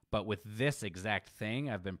 but with this exact thing,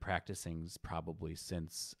 I've been practicing probably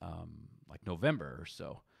since like November or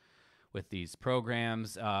so with these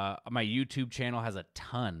programs. My YouTube channel has a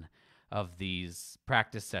ton of these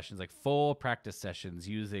practice sessions, like full practice sessions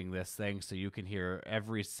using this thing, so you can hear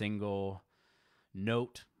every single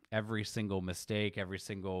note, every single mistake, every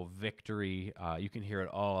single victory. You can hear it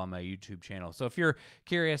all on my YouTube channel. So if you're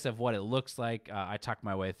curious of what it looks like, I talk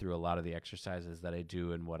my way through a lot of the exercises that I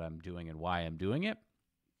do and what I'm doing and why I'm doing it.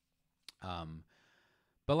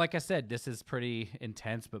 But like I said, this is pretty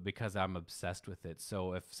intense, but because I'm obsessed with it.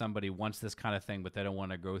 So if somebody wants this kind of thing, but they don't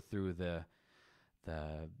want to go through the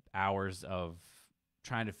hours of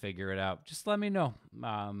trying to figure it out, just let me know,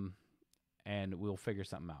 and we'll figure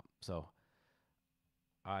something out. So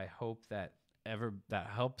I hope that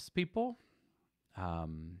helps people.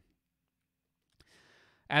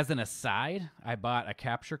 As an aside, I bought a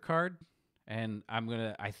capture card, and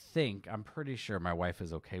I'm pretty sure my wife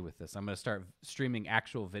is okay with this. I'm going to start streaming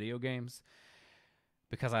actual video games,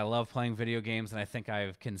 because I love playing video games, and I think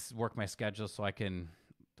I can work my schedule so I can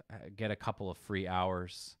get a couple of free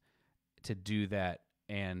hours to do that.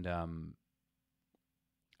 And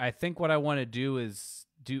I think what I want to do is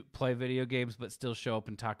play video games, but still show up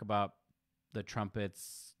and talk about the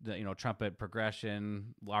trumpets, trumpet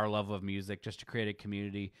progression, our love of music, just to create a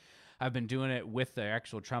community. I've been doing it with the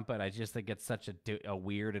actual trumpet. I just think it's such a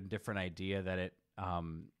weird and different idea that it,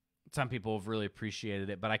 some people have really appreciated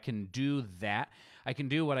it, but I can do that. I can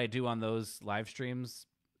do what I do on those live streams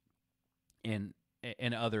in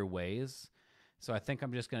other ways. So I think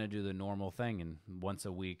I'm just going to do the normal thing, and once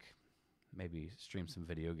a week, maybe stream some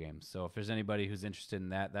video games. So if there's anybody who's interested in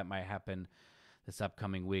that, that might happen this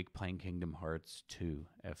upcoming week, playing Kingdom Hearts 2,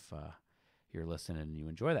 if you're listening and you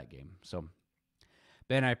enjoy that game. So,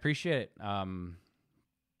 Ben, I appreciate it. I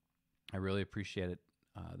really appreciate it.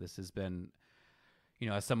 This has been,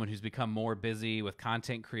 as someone who's become more busy with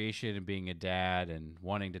content creation and being a dad and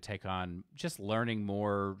wanting to take on just learning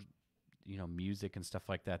more, music and stuff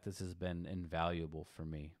like that, this has been invaluable for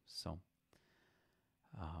me. So,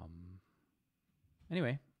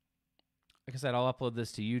 anyway, like I said, I'll upload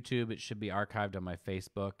this to YouTube. It should be archived on my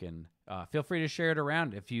Facebook, and feel free to share it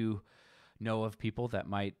around if you know of people that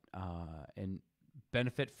might and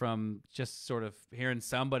benefit from just sort of hearing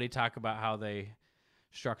somebody talk about how they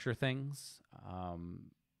structure things,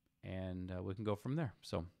 and we can go from there.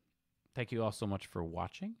 So thank you all so much for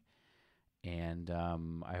watching. And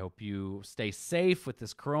I hope you stay safe with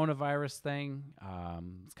this coronavirus thing.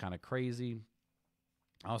 It's kind of crazy.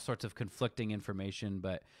 All sorts of conflicting information.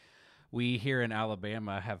 But we here in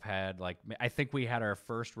Alabama have had, I think we had our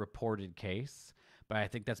first reported case. But I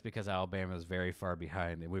think that's because Alabama is very far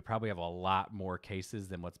behind. And we probably have a lot more cases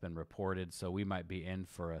than what's been reported. So we might be in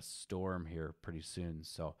for a storm here pretty soon.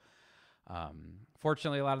 So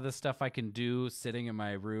fortunately, a lot of this stuff I can do sitting in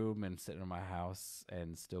my room and sitting in my house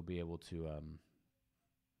and still be able to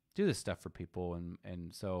do this stuff for people.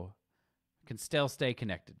 And so I can still stay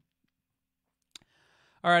connected.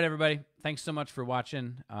 All right, everybody. Thanks so much for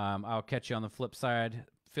watching. I'll catch you on the flip side.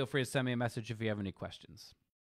 Feel free to send me a message if you have any questions.